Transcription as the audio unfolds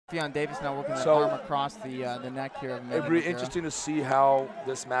Effion Davis now working the arm across the neck here. It'd be interesting to see how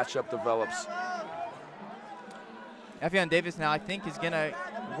this matchup develops. Effion Davis now, I think, is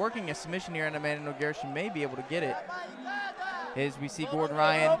working a submission here, and Amanda Nogueira, she may be able to get it. As we see Gordon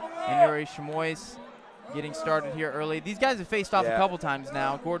Ryan and Yuri Chamois getting started here early. These guys have faced off a couple times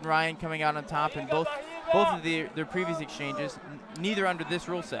now. Gordon Ryan coming out on top in both of their previous exchanges, neither under this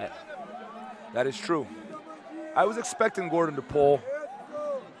rule set. That is true. I was expecting Gordon to pull.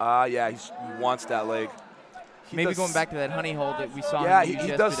 Yeah, he wants that leg. Maybe going back to that honey hold that we saw. Yeah, he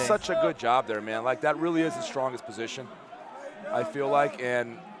does such a good job there, man. Like, that really is his strongest position, I feel like.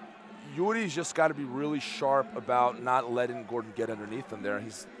 And Yuri's just got to be really sharp about not letting Gordon get underneath him there.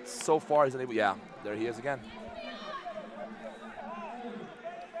 So far he's unable. Yeah, there he is again.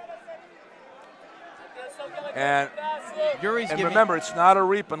 And remember, it's not a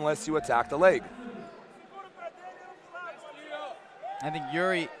reap unless you attack the leg. I think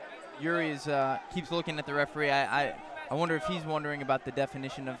Yuri keeps looking at the referee. I wonder if he's wondering about the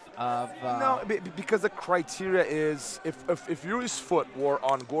definition of no, because the criteria is if Yuri's foot were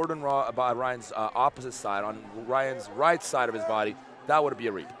on Ryan's opposite side, on Ryan's right side of his body, that would be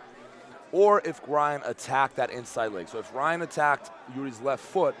a reap. Or if Ryan attacked that inside leg. So if Ryan attacked Yuri's left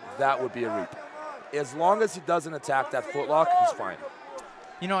foot, that would be a reap. As long as he doesn't attack that footlock, he's fine.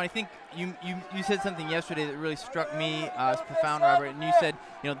 You know, I think you said something yesterday that really struck me as profound, Robert. And you said,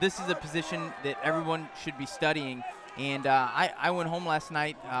 you know, this is a position that everyone should be studying. And I went home last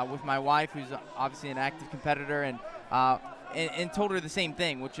night with my wife, who's obviously an active competitor, and told her the same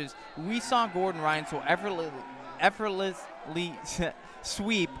thing, which is we saw Gordon Ryan so effortlessly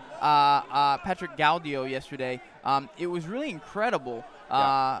sweep Patrick Gaudio yesterday. It was really incredible.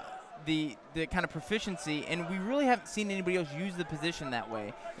 The kind of proficiency, and we really haven't seen anybody else use the position that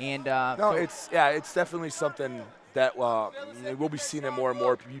way. And no, it's definitely something that we'll be seeing it more and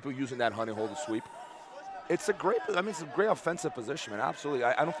more. People using that honey hold to sweep. It's a great offensive position, man. Absolutely.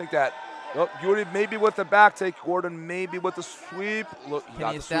 I don't think that. Look, Yuri maybe with the back take, Gordon maybe with the sweep. Look,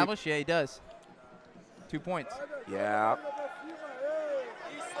 can he establish? Yeah, he does. 2 points. Yeah.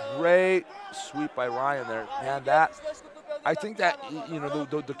 Great sweep by Ryan there, man. I think that, you know,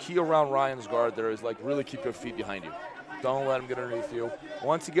 the key around Ryan's guard there is, like, really keep your feet behind you. Don't let him get underneath you.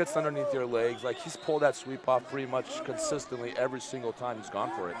 Once he gets underneath your legs, like, he's pulled that sweep off pretty much consistently every single time he's gone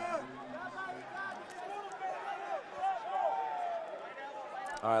for it.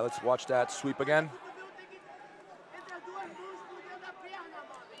 All right, let's watch that sweep again.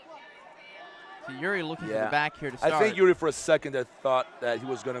 So Yuri looking to the back here to start. I think Yuri for a second thought that he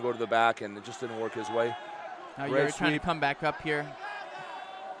was going to go to the back, and it just didn't work his way. Now Yuri trying to come back up here.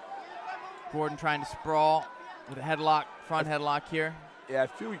 Gordon trying to sprawl with a headlock, front headlock here. Yeah, I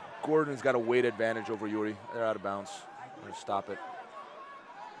feel Gordon's got a weight advantage over Yuri. They're out of bounds. They're going to stop it.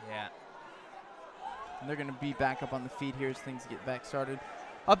 Yeah. And they're going to be back up on the feet here as things get back started.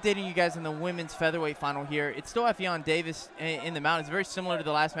 Updating you guys on the women's featherweight final here. It's still Effion Davis in the mount. It's very similar to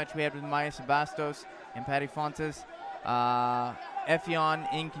the last match we had with Maya Sebastos and Patty Fontes.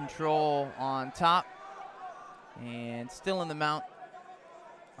 Effion in control on top. And still in the mount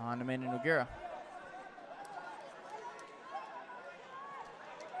on Amanda Nogueira.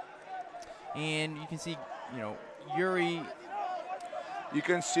 And you can see, you know, Yuri. You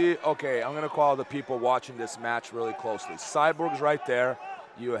can see, okay, I'm going to call the people watching this match really closely. Cyborg's right there.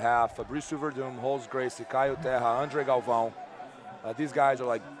 You have Fabrício Verdun, Holz Gracie, Caio Terra, Andre Galvão. These guys are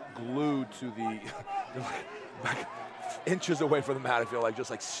like glued to the, like inches away from the mat, I feel like, just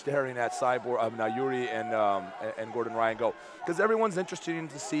like staring at Cyborg, now Yuri and Gordon Ryan go. Because everyone's interested in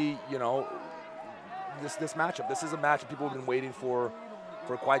to see, you know, this matchup. This is a match that people have been waiting for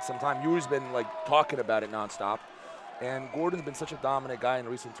quite some time. Yuri's been like talking about it nonstop. And Gordon's been such a dominant guy in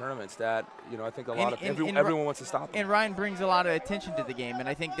recent tournaments that, you know, I think everyone wants to stop him. And Ryan brings a lot of attention to the game, and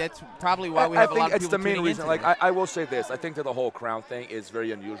I think that's probably why we have a lot of people tuning in. I think it's the main reason. Like, I will say this. I think that the whole crown thing is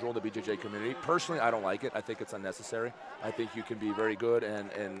very unusual in the BJJ community. Personally, I don't like it. I think it's unnecessary. I think you can be very good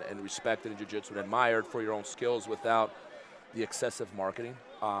and respected in jiu-jitsu and admired for your own skills without the excessive marketing.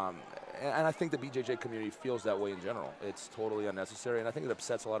 And I think the BJJ community feels that way in general. It's totally unnecessary, and I think it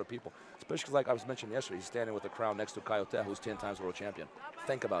upsets a lot of people, especially because, like I was mentioning yesterday, he's standing with the crown next to Caio Terra, who's 10 times world champion.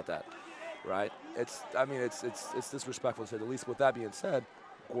 Think about that, right? It's disrespectful to say the least. With that being said,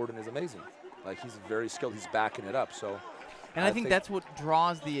 Gordon is amazing. Like, he's very skilled. He's backing it up. So, and I think that's what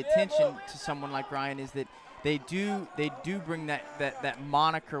draws the attention to someone like Ryan is that they do bring that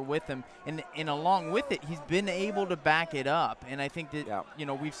moniker with them, and along with it, he's been able to back it up. And I think that you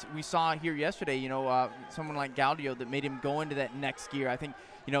know, we saw here yesterday, you know, someone like Gaudio that made him go into that next gear. I think,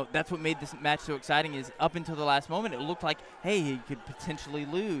 you know, that's what made this match so exciting, is up until the last moment, it looked like, hey, he could potentially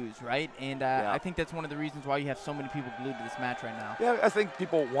lose, right? And I think that's one of the reasons why you have so many people glued to this match right now. Yeah, I think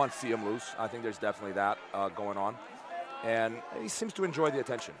people want to see him lose. I think there's definitely that going on. And he seems to enjoy the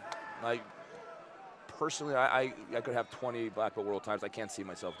attention. Like, personally, I could have 20 black belt world times. I can't see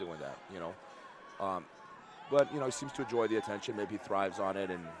myself doing that, you know. But, you know, he seems to enjoy the attention. Maybe he thrives on it.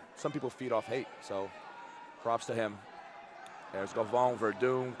 And some people feed off hate. So props to him. There's Galvão,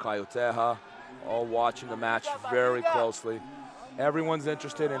 Verdun, Caio Terra, all watching the match very closely. Everyone's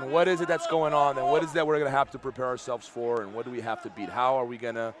interested in what is it that's going on, and what is that we're going to have to prepare ourselves for, and what do we have to beat? How are we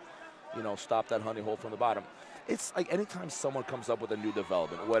going to, you know, stop that honey hole from the bottom? It's like anytime someone comes up with a new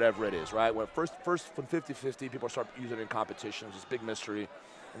development, whatever it is, right? When first from 50-50, people start using it in competition. It was this big mystery.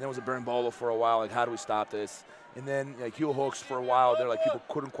 And then it was a berimbolo for a while, like, how do we stop this? And then, like, heel hooks for a while. They're like, people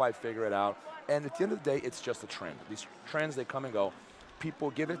couldn't quite figure it out. And at the end of the day, it's just a trend. These trends, they come and go. People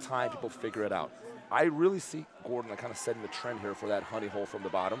give it time, people figure it out. I really see Gordon like kind of setting the trend here for that honey hole from the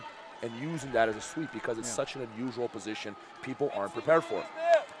bottom and using that as a sweep, because it's such an unusual position. People aren't prepared for it.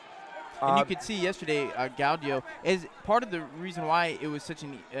 And you could see yesterday, Gaudio, as part of the reason why it was such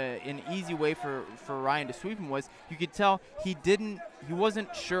an easy way for Ryan to sweep him was, you could tell he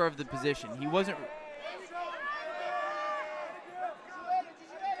wasn't sure of the position. He wasn't.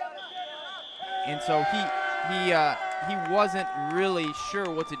 And so he wasn't really sure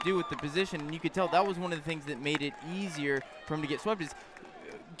what to do with the position, and you could tell that was one of the things that made it easier for him to get swept. Is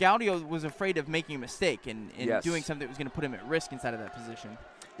Gaudio was afraid of making a mistake and doing something that was going to put him at risk inside of that position.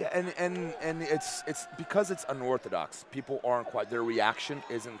 Yeah, and it's because it's unorthodox. People aren't quite, their reaction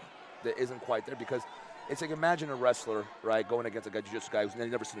isn't quite there, because it's like, imagine a wrestler, right, going against a jiu-jitsu guy who's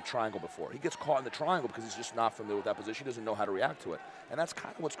never seen a triangle before. He gets caught in the triangle because he's just not familiar with that position. He doesn't know how to react to it. And that's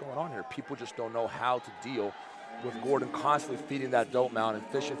kind of what's going on here. People just don't know how to deal with Gordon constantly feeding that dope mound and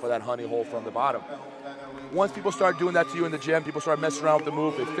fishing for that honey hole from the bottom. Once people start doing that to you in the gym, people start messing around with the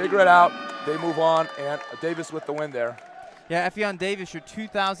move, they figure it out, they move on, and Davis with the win there. Yeah, Effion Davis, your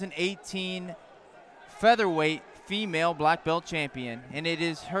 2018 featherweight female black belt champion. And it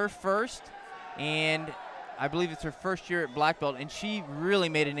is her first, and I believe it's her first year at black belt, and she really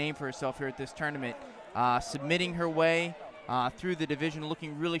made a name for herself here at this tournament, submitting her way through the division,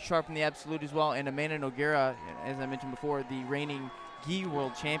 looking really sharp in the absolute as well. And Amanda Nogueira, as I mentioned before, the reigning gi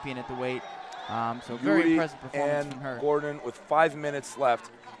world champion at the weight. So very Yuri impressive performance and from her. Gordon with 5 minutes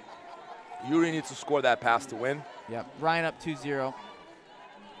left. Yuri needs to score that pass to win. Yep, Ryan up 2-0.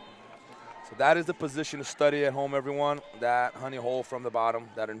 So that is the position to study at home, everyone. That honey hole from the bottom,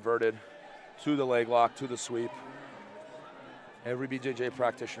 that inverted to the leg lock, to the sweep. Every BJJ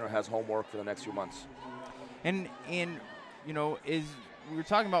practitioner has homework for the next few months. And you know, as we were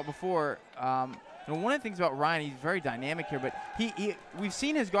talking about before, you know, one of the things about Ryan, he's very dynamic here, but we've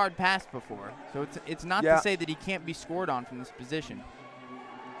seen his guard pass before, so it's not to say that he can't be scored on from this position.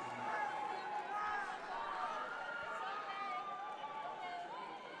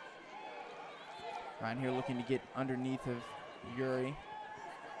 Ryan here looking to get underneath of Yuri.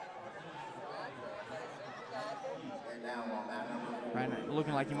 Ryan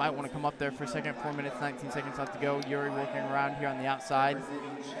looking like he might want to come up there for a second. 4 minutes, 19 seconds left to go. Yuri working around here on the outside.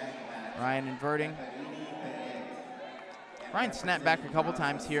 Ryan inverting. Ryan snapped back a couple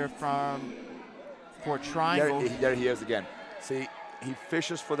times here for triangle. There he is again. See, he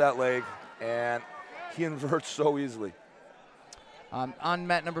fishes for that leg, and he inverts so easily. On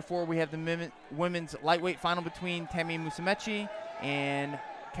mat number 4, we have the women's lightweight final between Tammy Musumeci and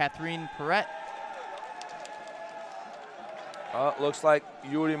Catherine Perret. Looks like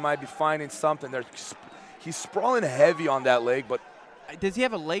Yuri might be finding something there. He's sprawling heavy on that leg, but... Does he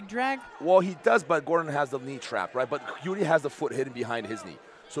have a leg drag? Well, he does, but Gordon has the knee trap, right? But Yuri has the foot hidden behind his knee.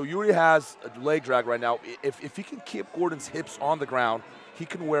 So Yuri has a leg drag right now. If he can keep Gordon's hips on the ground, he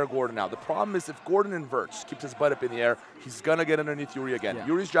can wear Gordon out. The problem is if Gordon inverts, keeps his butt up in the air, he's going to get underneath Yuri again. Yeah.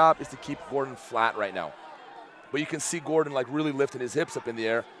 Yuri's job is to keep Gordon flat right now. But you can see Gordon like really lifting his hips up in the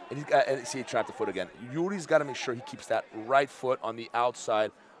air, and see he trapped the foot again. Yuri's got to make sure he keeps that right foot on the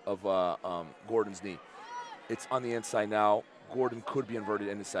outside of Gordon's knee. It's on the inside now. Gordon could be inverted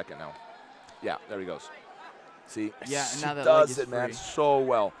any second now. Yeah, there he goes. See, yeah, he now that does it, man, so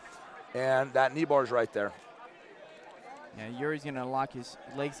well. And that knee bar's right there. Yeah, Yuri's going to lock his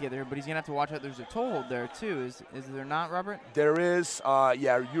legs together, but he's going to have to watch out. There's a toe hold there, too. Is there not, Robert? There is.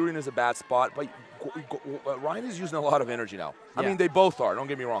 Yeah, Yuri is a bad spot. But Ryan is using a lot of energy now. I Yeah. mean, they both are. Don't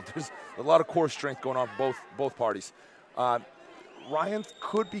get me wrong. There's a lot of core strength going on both parties. Ryan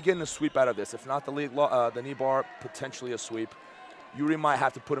could be getting a sweep out of this. If not the knee bar, potentially a sweep. Yuri might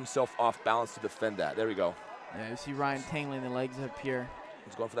have to put himself off balance to defend that. There we go. Yeah, you see Ryan tangling the legs up here.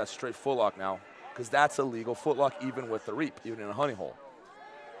 He's going for that straight footlock now, because that's illegal. Footlock even with the reap, even in a honey hole.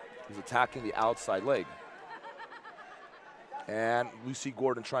 He's attacking the outside leg. And we see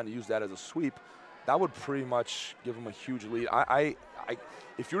Gordon trying to use that as a sweep. That would pretty much give him a huge lead.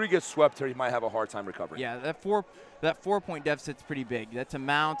 If Yuri gets swept here, he might have a hard time recovering. Yeah, that 4-point deficit's pretty big. That's a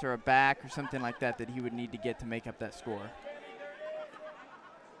mount or a back or something like that he would need to get to make up that score.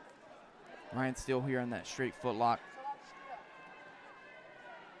 Ryan still here on that straight footlock.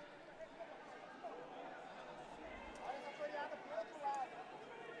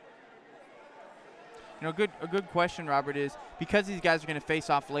 You know, a good question, Robert, is because these guys are going to face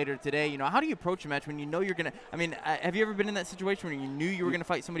off later today, you know, how do you approach a match when you know you're going to – I mean, have you ever been in that situation where you knew you were going to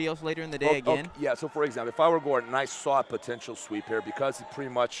fight somebody else later in the day again? Yeah, so for example, if I were Gordon and I saw a potential sweep here, because he pretty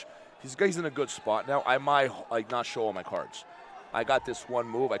much – he's in a good spot now, I might not show all my cards. I got this one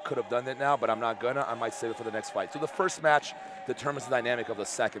move. I could have done it now, but I'm not going to. I might save it for the next fight. So the first match determines the dynamic of the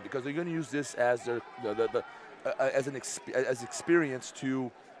second, because they're going to use this as as experience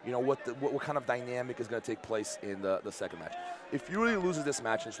to – you know, what kind of dynamic is going to take place in the second match. If Yuri loses this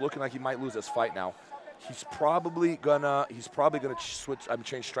match, and it's looking like he might lose this fight now, he's probably gonna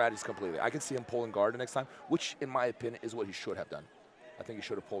change strategies completely. I can see him pulling guard the next time, which in my opinion is what he should have done. I think he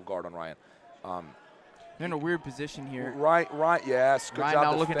should have pulled guard on Ryan. They're in a weird position here. Right, yes. Good Ryan job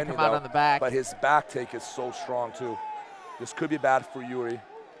now looking to come out on the back. But his back take is so strong too. This could be bad for Yuri.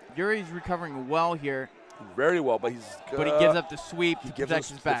 Yuri's recovering well here. Very well, but he gives up the sweep to protect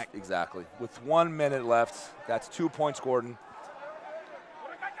his back. Exactly. With 1 minute left, that's 2 points, Gordon.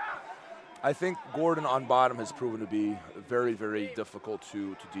 I think Gordon on bottom has proven to be very, very difficult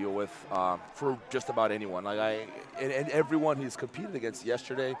to deal with for just about anyone. And everyone he's competed against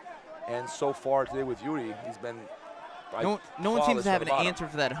yesterday, and so far today with Yuri, he's been. No one seems to have an answer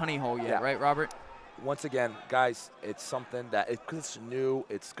for that honey hole yet, right, Robert? Once again, guys, it's something that because it's new,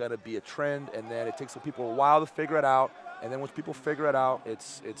 it's gonna be a trend, and then it takes people a while to figure it out. And then once people figure it out,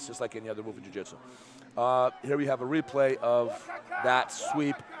 it's just like any other move in jiu-jitsu. Here we have a replay of that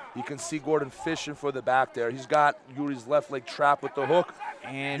sweep. You can see Gordon fishing for the back there. He's got Yuri's left leg trapped with the hook.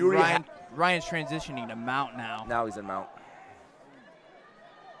 And Ryan's transitioning to mount now. Now he's in mount.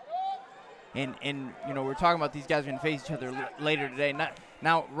 And you know, we're talking about these guys are going to face each other later today.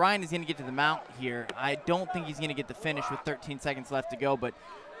 Now, Ryan is going to get to the mount here. I don't think he's going to get the finish with 13 seconds left to go, but,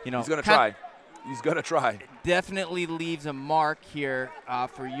 you know. He's going to try. He's going to try. Definitely leaves a mark here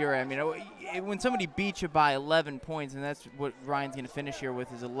for Yuri. I mean, when somebody beats you by 11 points, and that's what Ryan's going to finish here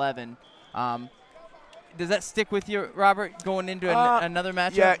with is 11, does that stick with you, Robert, going into another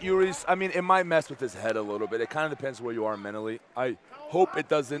matchup? Yeah, Yuri's, I mean, it might mess with his head a little bit. It kind of depends where you are mentally. I hope it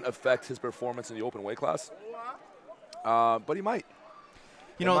doesn't affect his performance in the open weight class, but he might.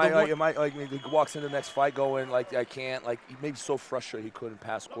 You know, he walks into the next fight going like, I can't, like, he may be so frustrated he couldn't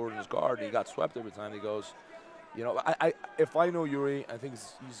pass Gordon's guard, and he got swept every time. He goes, you know, if I know Yuri, I think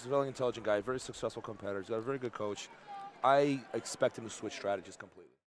he's a very intelligent guy, very successful competitor. He's got a very good coach. I expect him to switch strategies completely.